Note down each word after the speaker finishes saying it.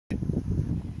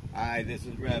Hi, this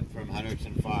is Reb from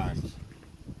Hunterson Farms.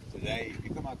 Today,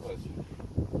 you come on closer.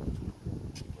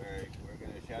 We're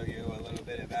going to show you a little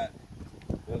bit about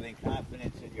building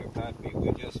confidence in your puppy.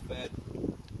 We just fed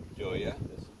Julia.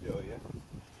 This is Julia.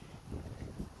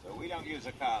 So we don't use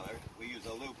a collar. We use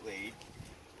a loop lead.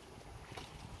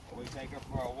 And we take her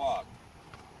for a walk.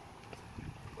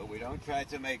 But we don't try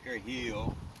to make her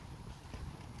heel.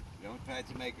 We don't try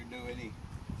to make her do any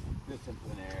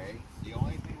disciplinary. The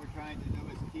only thing we're trying to do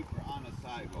is keep her on a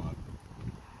sidewalk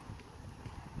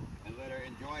and let her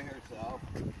enjoy herself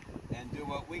and do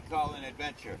what we call an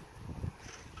adventure.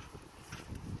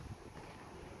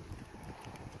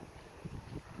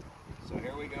 So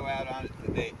here we go out on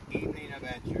the evening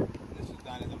adventure. This is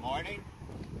done in the morning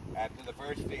after the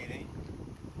first feeding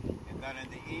and done in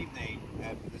the evening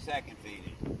after the second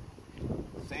feeding.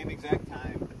 Same exact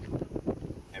time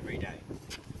every day.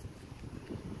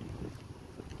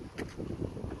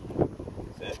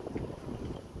 Sit.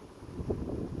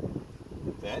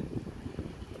 Sit.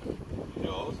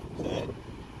 Jules, sit.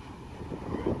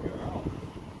 Good girl.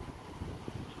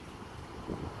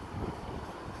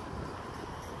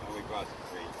 Now we cross the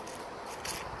street.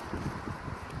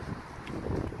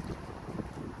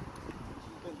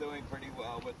 She's been doing pretty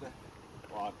well with the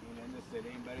walking and the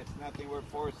sitting, but it's nothing we're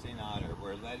forcing on her.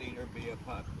 We're letting her be a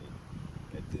puppy.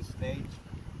 At this stage,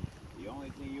 the only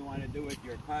thing you want to do with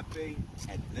your puppy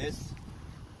at this,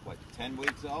 10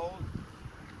 weeks old,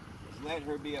 is let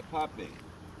her be a puppy.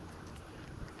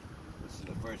 This is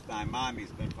the first time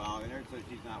Mommy's been following her, so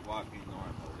she's not walking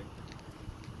normally.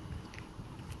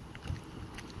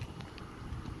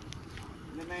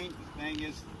 And the main thing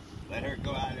is let her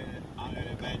go out on an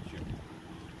adventure.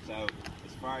 So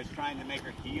as far as trying to make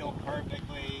her heel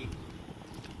perfectly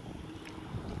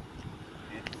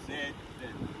and sit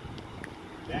and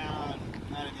down,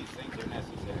 none of these things are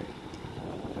necessary.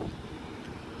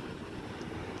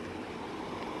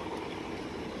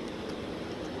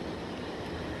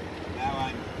 Now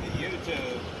on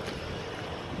YouTube,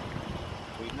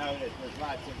 we've noticed there's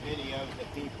lots of videos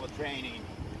of people training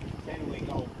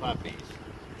 10-week-old puppies,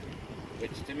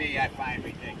 which to me I find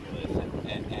ridiculous.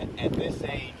 And at this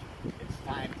age, it's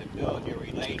time to build your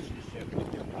relationship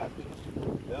with your puppies.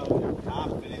 Build your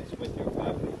confidence with your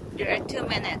puppy. You're at 2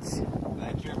 minutes.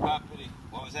 Let your puppy,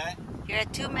 what was that? You're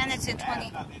at 2 minutes and 20. That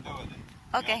has nothing to do with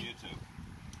it. Okay. On YouTube.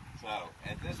 So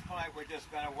at this point, we're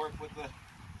just going to work with the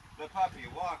puppy,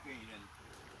 walking and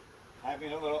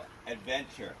having a little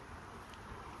adventure.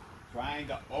 Trying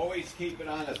to always keep it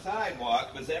on the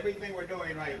sidewalk, because everything we're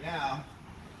doing right now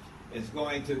is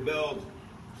going to build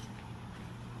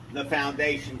the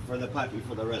foundation for the puppy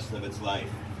for the rest of its life.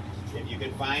 If you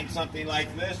can find something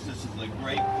like this, this is a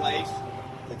great place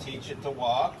to teach it to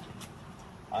walk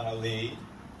on a lead.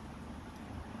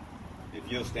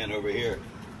 If you'll stand over here,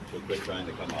 she'll quit trying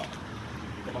to come up.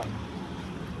 Come on.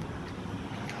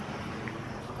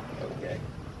 Okay.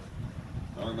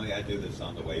 Normally I do this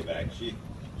on the way back. She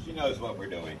knows what we're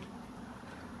doing.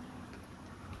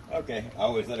 Okay, I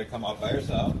always let her come up by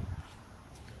herself.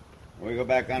 We go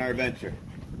back on our adventure.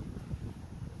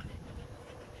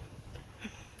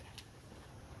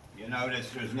 You notice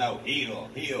there's no heel,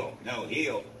 no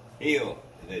heel.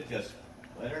 It just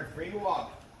let her free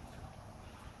walk.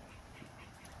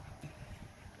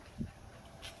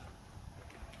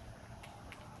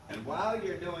 And while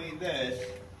you're doing this,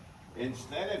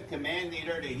 instead of commanding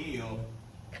her to heel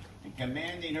and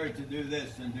commanding her to do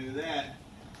this and do that,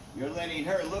 you're letting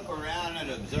her look around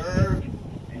and observe,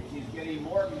 and she's getting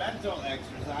more mental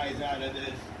exercise out of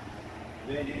this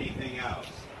than anything else.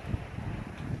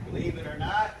 Believe it or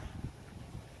not,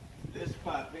 this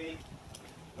puppy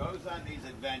goes on these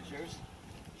adventures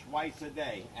twice a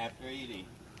day after eating.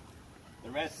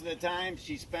 The rest of the time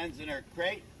she spends in her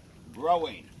crate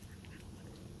growing.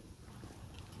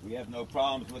 We have no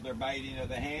problems with her biting of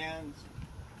the hands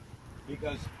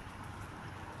because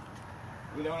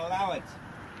we don't allow it.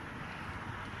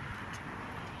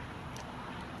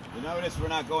 You notice we're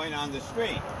not going on the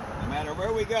street. No matter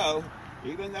where we go,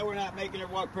 even though we're not making her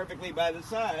walk perfectly by the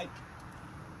side,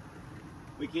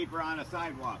 we keep her on a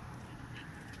sidewalk.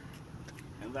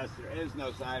 Unless there is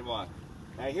no sidewalk.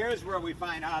 Now here's where we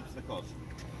find obstacles.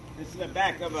 This is the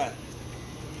back of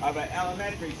an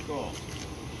elementary school.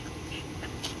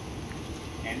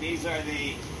 And these are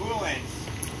the coolants.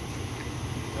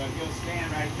 So if you'll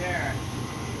stand right there,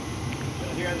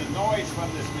 you'll hear the noise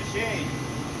from this machine.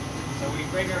 So we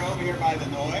bring her over here by the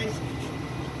noise.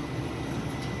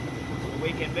 We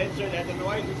convince her that the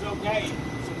noise is okay.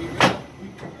 So we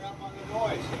bring her up on the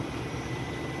noise.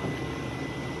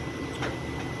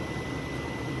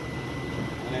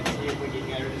 And let's see if we can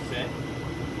get her to sit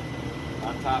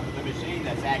on top of the machine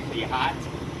that's actually hot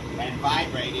and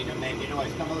vibrating and making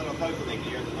noise. Come a little closer, they can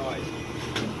hear the noise.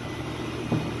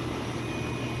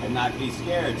 And not be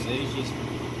scared, see? She's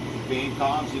being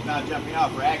calm, she's not jumping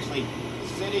off. We're actually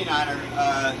sitting on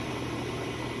her,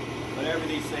 whatever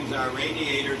these things are,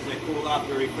 radiators that cool off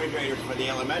the refrigerators for the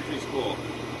elementary school.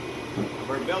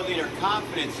 We're building her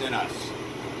confidence in us.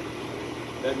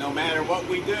 That no matter what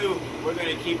we do, we're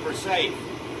going to keep her safe.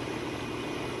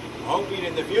 Hoping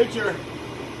in the future,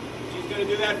 she's going to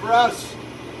do that for us.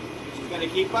 She's going to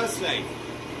keep us safe.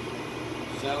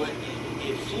 So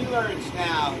if she learns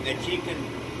now that she can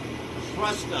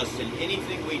trust us in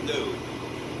anything we do,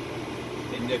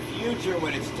 in the future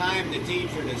when it's time to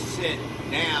teach her to sit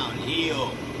down,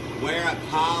 heel, wear a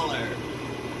collar,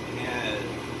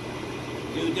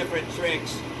 do different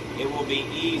tricks, it will be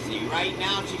easy. Right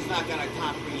now, she's not going to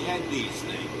comprehend these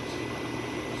things.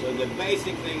 So the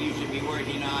basic thing you should be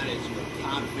working on is your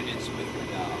confidence with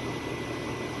the dog.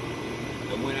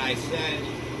 And when I said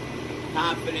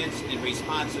confidence and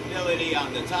responsibility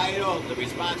on the title, the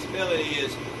responsibility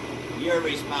is your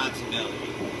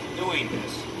responsibility doing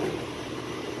this.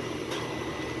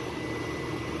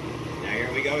 Now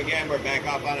here we go again. We're back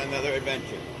off on another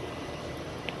adventure.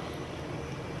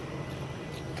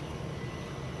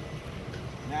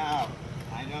 Now,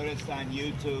 I noticed on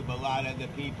YouTube a lot of the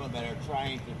people that are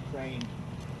trying to train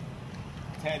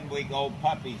 10-week-old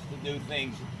puppies to do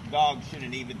things dogs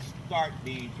shouldn't even start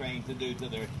being trained to do till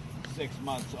they're 6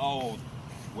 months old,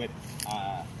 with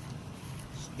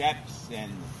steps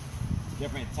and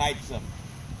different types of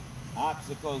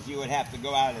obstacles you would have to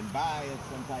go out and buy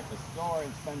at some type of store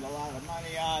and spend a lot of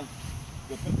money on.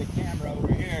 You'll put the camera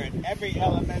over here. At every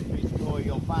elementary school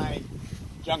you'll find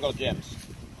jungle gyms.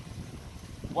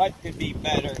 What could be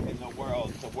better in the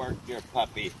world to work your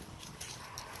puppy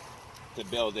to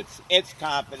build its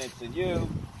confidence in you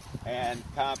and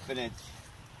confidence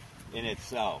in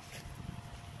itself?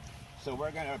 So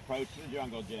we're going to approach the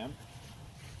jungle gym.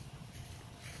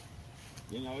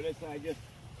 You notice I just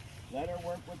let her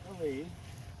work with the lead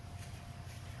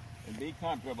and be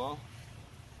comfortable.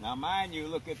 Now mind you,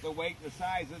 look at the weight and the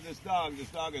size of this dog. This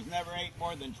dog has never ate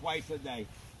more than twice a day.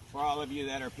 For all of you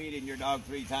that are feeding your dog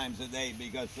 3 times a day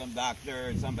because some doctor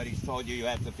or somebody's told you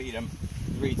have to feed him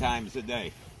 3 times a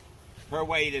day. Her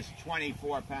weight is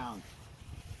 24 pounds.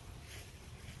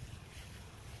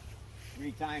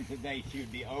 3 times a day she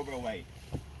would be overweight.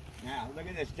 Now look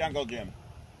at this jungle gym.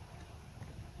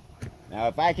 Now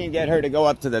if I can get her to go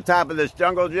up to the top of this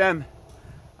jungle gym,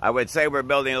 I would say we're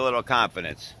building a little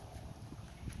confidence.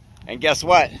 And guess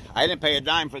what? I didn't pay a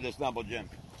dime for this jungle gym.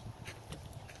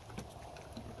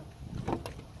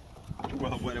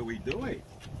 Well, what are we doing?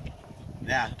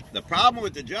 Now, the problem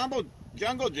with the jungle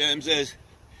gyms is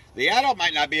the adult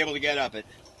might not be able to get up it.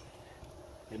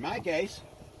 In my case,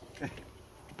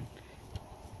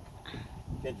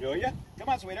 can Julia? Come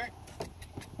on, sweetheart.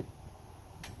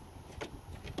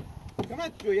 Come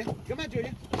on, Julia. Come on,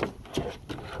 Julia.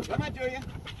 Come on, Julia.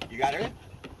 You got her?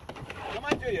 Come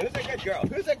on, Julia. Who's a good girl?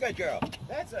 Who's a good girl?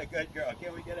 That's a good girl.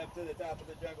 Can we get up to the top of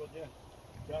the jungle gym?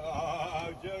 Oh,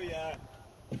 Julia.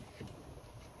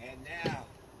 And now,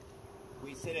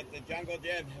 we sit at the jungle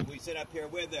gym, and we sit up here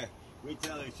with her. We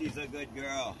tell her she's a good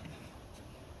girl.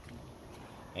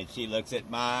 And she looks at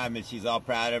Mom, and she's all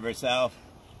proud of herself.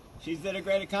 She's did a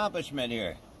great accomplishment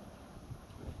here.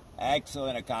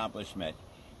 Excellent accomplishment.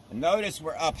 And notice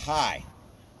we're up high.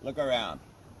 Look around.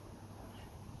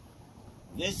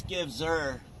 This gives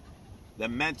her the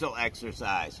mental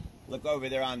exercise. Look over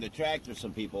there on the track. There's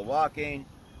some people walking.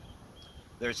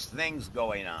 There's things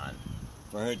going on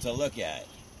for her to look at.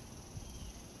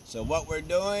 So what we're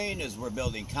doing is we're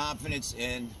building confidence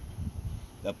in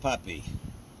the puppy.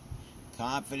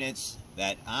 Confidence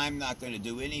that I'm not going to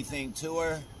do anything to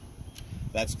her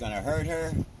that's going to hurt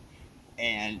her,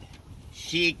 and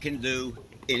she can do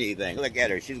anything. Look at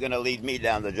her. She's going to lead me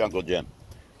down the jungle gym.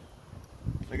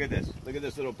 Look at this. Look at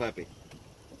this little puppy.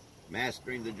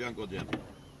 Mastering the jungle gym.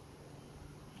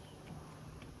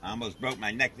 I almost broke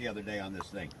my neck the other day on this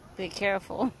thing. Be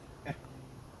careful.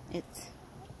 It's...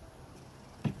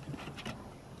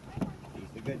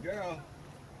 She's a good girl.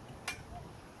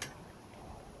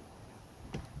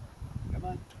 Come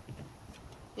on.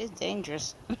 It's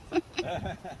dangerous.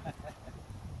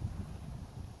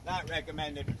 Not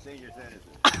recommended for senior citizens.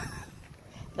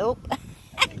 Nope.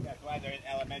 I think that's why they're in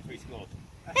elementary schools.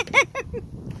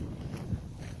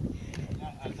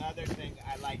 Another thing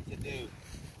I like to do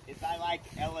is I like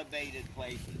elevated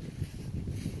places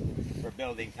for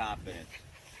building confidence.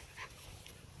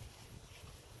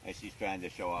 And she's trying to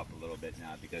show off a little bit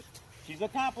now because she's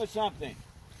accomplished something.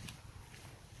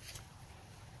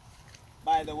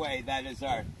 by the way, that is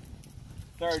our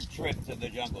third trip to the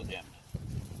jungle gym.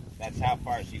 That's how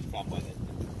far she's come with it.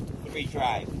 3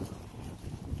 tries.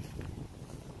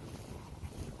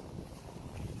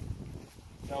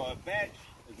 So a bench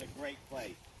is a great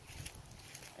place.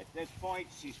 At this point,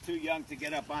 she's too young to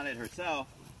get up on it herself.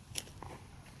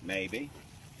 Maybe.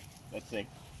 Let's see.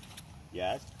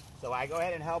 Yes. So I go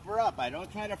ahead and help her up. I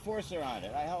don't try to force her on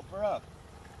it. I help her up.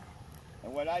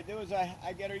 And what I do is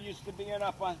I get her used to being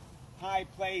up on high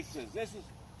places. This is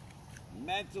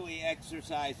mentally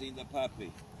exercising the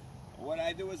puppy. And what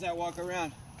I do is I walk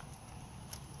around.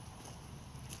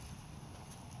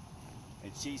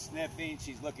 And she's sniffing,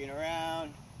 she's looking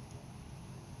around.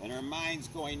 And her mind's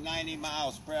going 90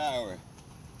 miles per hour.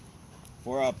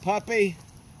 For a puppy,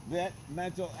 that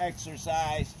mental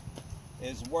exercise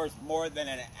is worth more than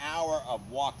an hour of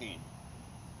walking.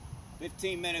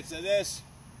 15 minutes of this,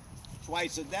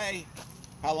 twice a day.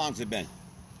 How long's it been?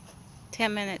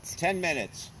 10 minutes. 10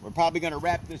 minutes. We're probably going to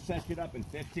wrap this session up in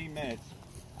 15 minutes.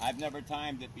 I've never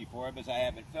timed it before because I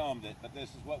haven't filmed it, but this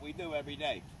is what we do every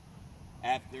day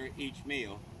after each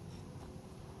meal.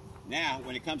 Now,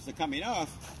 when it comes to coming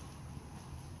off,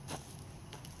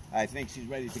 I think she's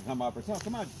ready to come off herself.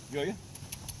 Come on, Julia.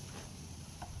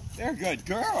 There, good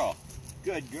girl.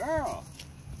 Good girl.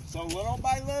 So little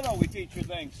by little, we teach her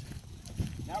things.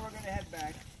 Now we're going to head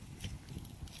back.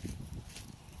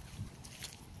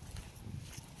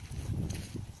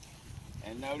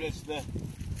 And notice the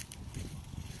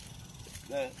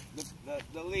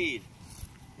lead.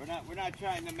 We're not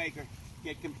trying to make her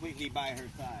get completely by her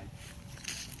side.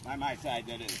 By my side,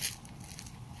 that is.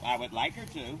 I would like her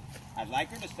to. I'd like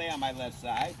her to stay on my left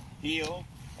side, heel,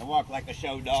 and walk like a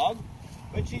show dog.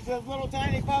 But she's a little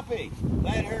tiny puppy.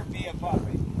 Let her be a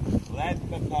puppy. Let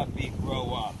the puppy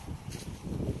grow up.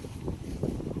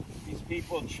 These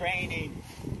people training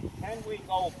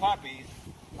 10-week-old puppies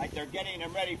like they're getting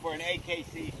them ready for an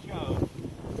AKC show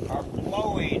are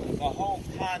blowing the whole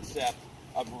concept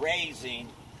of raising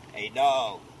a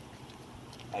dog,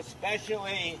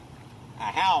 especially a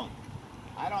hound.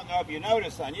 I don't know if you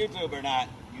noticed on YouTube or not,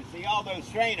 you see all those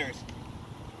trainers,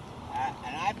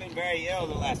 and I've been very ill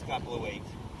the last couple of weeks.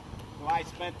 So I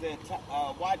spent the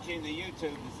watching the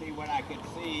YouTube to see what I could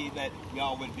see that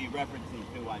y'all would be referencing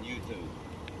to on YouTube.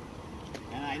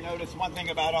 And I noticed one thing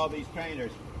about all these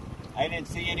trainers. I didn't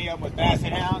see any of them with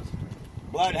basset hounds,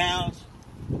 bloodhounds,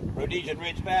 Rhodesian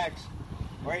Ridgebacks,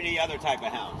 or any other type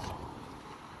of hounds.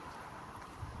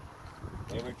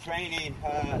 They were training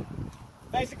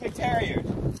basically terriers.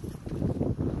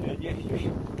 And you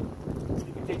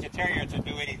can teach a terrier to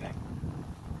do anything.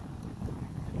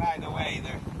 And by the way,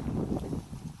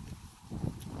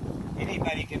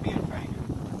 anybody can be a trainer.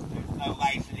 There's no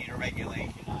licensing or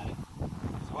regulation on it.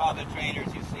 So all the trainers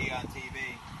you see on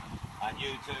TV, on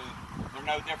YouTube, they're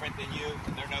no different than you,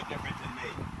 and they're no different than me.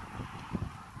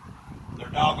 They're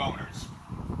dog owners.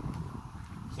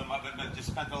 Some of them have just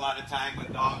spent a lot of time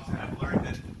with dogs and have learned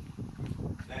that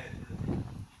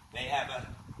they have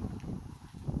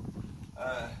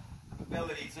a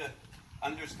ability to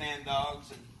understand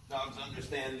dogs, and dogs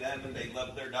understand them, and they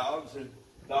love their dogs, and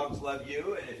dogs love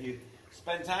you. And if you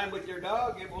spend time with your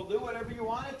dog, it will do whatever you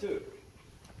want it to.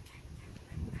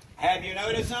 Have you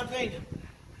noticed something?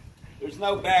 There's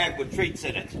no bag with treats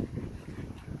in it.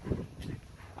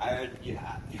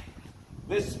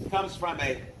 This comes from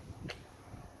a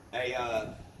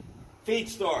feed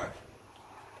store.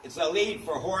 It's a lead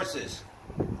for horses.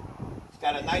 It's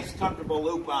got a nice comfortable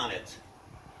loop on it.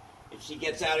 If she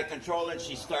gets out of control and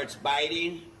she starts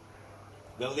biting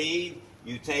the lead,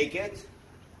 you take it,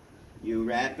 you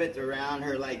wrap it around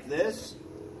her like this,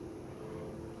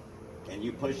 and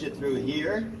you push it through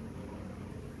here,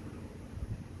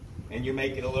 and you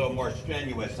make it a little more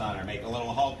strenuous on her, make a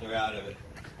little halter out of it.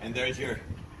 And there's your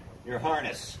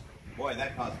harness. Boy,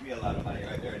 that cost me a lot of money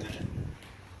right there, didn't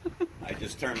it? I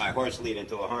just turned my horse lead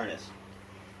into a harness.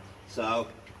 So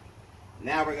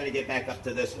now we're going to get back up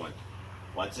to this one.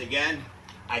 Once again,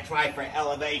 I try for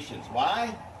elevations.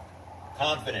 Why?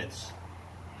 Confidence.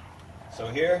 So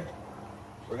here,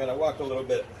 we're going to walk a little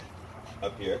bit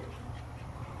up here.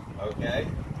 Okay?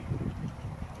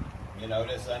 You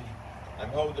notice I'm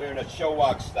holding her in a show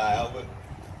walk style, but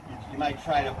you might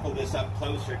try to pull this up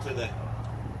closer to the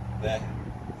back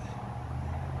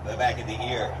of the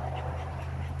ear.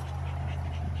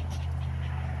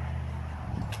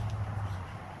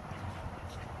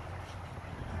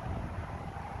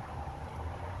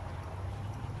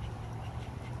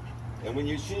 And when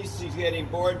you see she's getting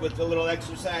bored with the little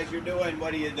exercise you're doing,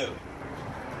 what do? You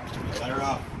let her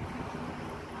off.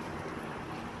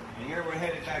 And here we're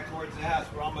headed back towards the house.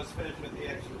 We're almost finished with the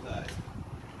exercise.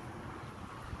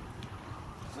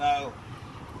 So,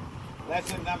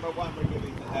 lesson number 1 we're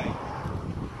giving today.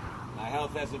 My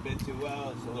health hasn't been too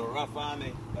well. It's a little rough on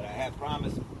me, but I have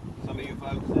promised some of you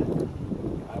folks that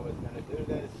I was going to do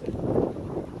this.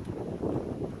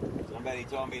 Somebody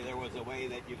told me there was a way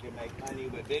that you can make money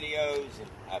with videos, and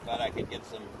I thought I could get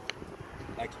some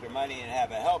extra money and have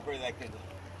a helper that could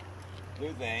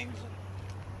do things.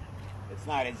 It's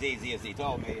not as easy as he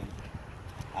told me, and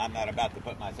I'm not about to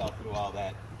put myself through all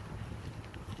that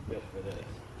just for this.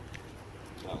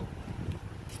 So,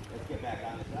 let's get back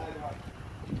on the sidewalk.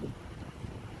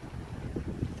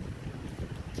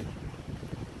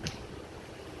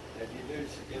 As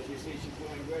you see, she's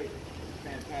doing great. It's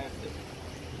fantastic.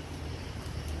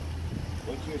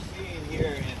 What you're seeing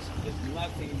here is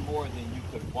nothing more than you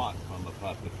could want from a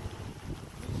puppy.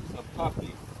 This is a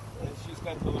puppy. And she's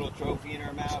got the little trophy in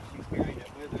her mouth. She's carrying it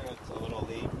with her. It's a little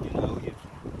leaf, you know.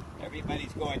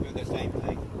 Everybody's going through the same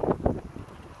thing.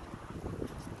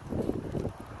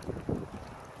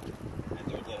 And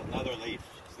there's another leaf.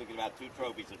 She's thinking about 2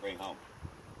 trophies to bring home.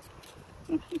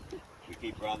 We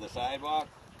keep her on the sidewalk.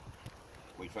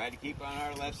 We try to keep her on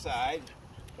our left side.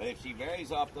 But if she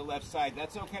varies off the left side,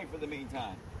 that's okay for the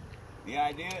meantime. The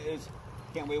idea is,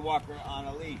 can we walk her on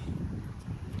a leash?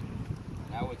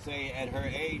 And I would say at her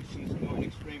age, she's doing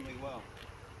extremely well.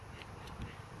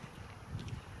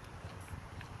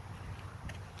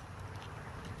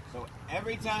 So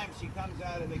every time she comes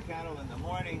out of the kennel in the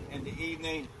morning and the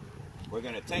evening, we're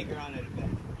going to take her on an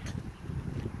adventure.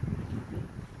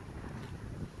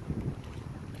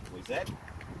 We said?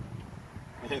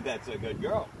 That's a good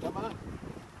girl. Come on.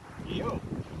 Heel.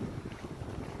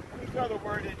 We throw the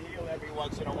word in heel every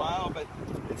once in a while, but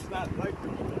it's not like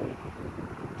we're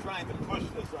trying to push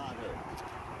this on her.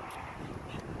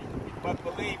 But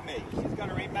believe me, she's going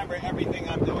to remember everything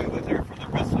I'm doing with her for the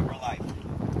rest of her life.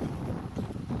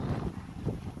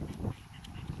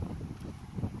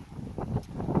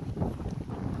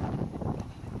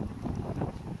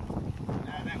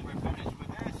 Now that we're finished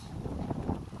with this,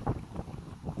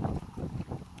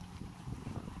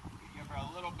 give her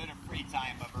a little bit of free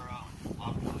time of her own,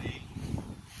 locally,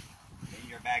 in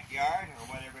your backyard or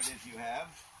whatever it is you have.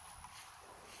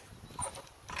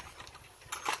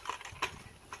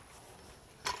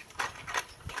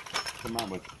 Come on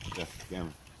with the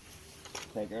camera.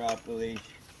 Take her off the leash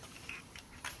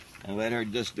and let her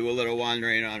just do a little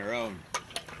wandering on her own.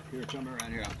 Here, come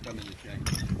around here. I'll come in the check.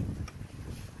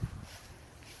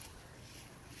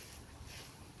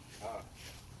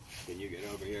 Can you get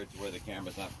over here to where the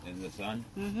camera's up in the sun?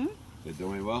 Mm-hmm. You're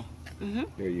doing well? Mm-hmm.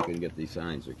 Here, you can get these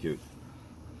signs. They're cute.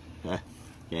 Huh?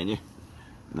 Can you?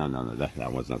 No,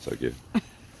 that one's not so cute.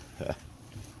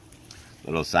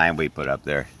 Little sign we put up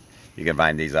there. You can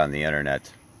find these on the internet.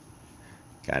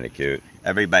 Kind of cute.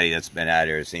 Everybody that's been out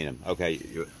here has seen them. Okay.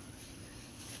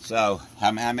 So,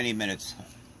 how many minutes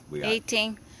we got?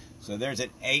 18. So there's an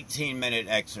 18-minute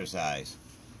exercise.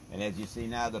 And as you see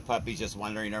now, the puppy's just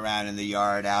wandering around in the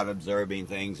yard, out observing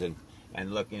things and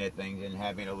looking at things and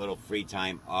having a little free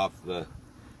time off the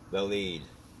lead.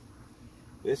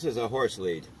 This is a horse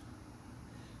lead.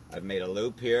 I've made a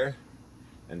loop here,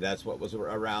 and that's what was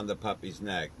around the puppy's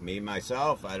neck. Me,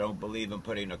 myself, I don't believe in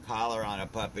putting a collar on a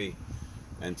puppy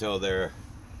until they're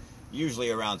usually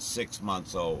around 6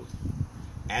 months old.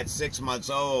 At 6 months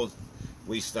old,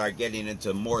 we start getting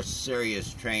into more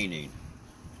serious training.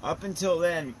 Up until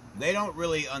then, they don't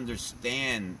really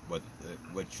understand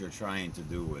what you're trying to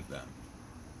do with them.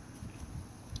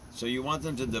 So you want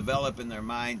them to develop in their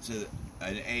mind to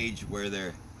an age where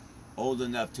they're old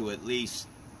enough to at least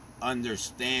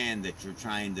understand that you're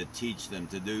trying to teach them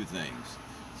to do things.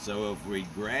 So if we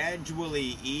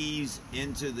gradually ease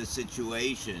into the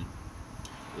situation,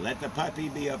 let the puppy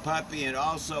be a puppy and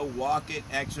also walk it,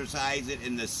 exercise it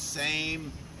in the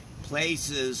same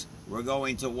places we're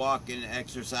going to walk and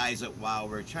exercise it while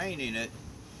we're training it,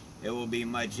 it will be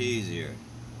much easier.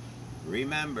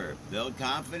 Remember, build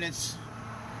confidence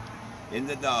in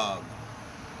the dog.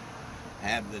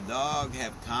 Have the dog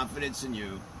have confidence in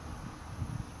you.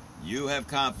 You have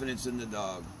confidence in the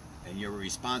dog and your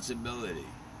responsibility.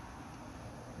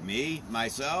 Me,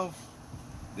 myself,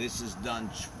 this is done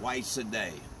twice a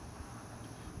day.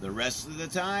 The rest of the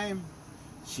time,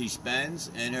 she spends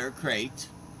in her crate,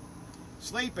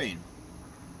 sleeping,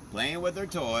 playing with her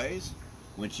toys.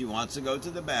 When she wants to go to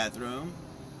the bathroom,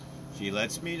 she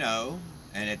lets me know,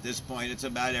 and at this point it's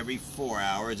about every 4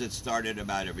 hours. It started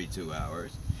about every 2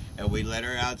 hours. And we let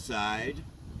her outside.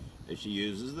 If she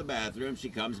uses the bathroom, she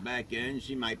comes back in.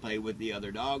 She might play with the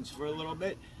other dogs for a little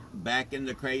bit. Back in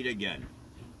the crate again.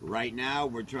 Right now,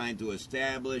 we're trying to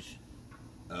establish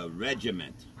a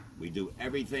regiment. We do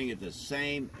everything at the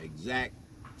same exact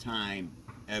time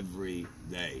every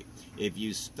day. If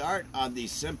you start on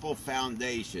these simple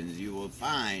foundations, you will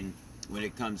find when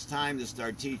it comes time to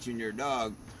start teaching your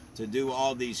dog to do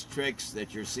all these tricks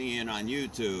that you're seeing on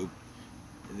YouTube,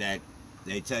 that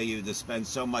they tell you to spend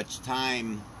so much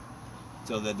time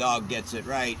till the dog gets it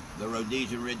right, the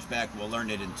Rhodesian Ridgeback will learn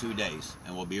it in 2 days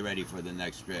and will be ready for the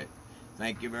next trick.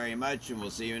 Thank you very much, and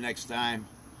we'll see you next time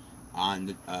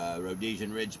on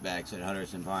Rhodesian Ridgebacks at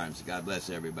Hunterson Farms. God bless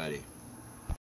everybody.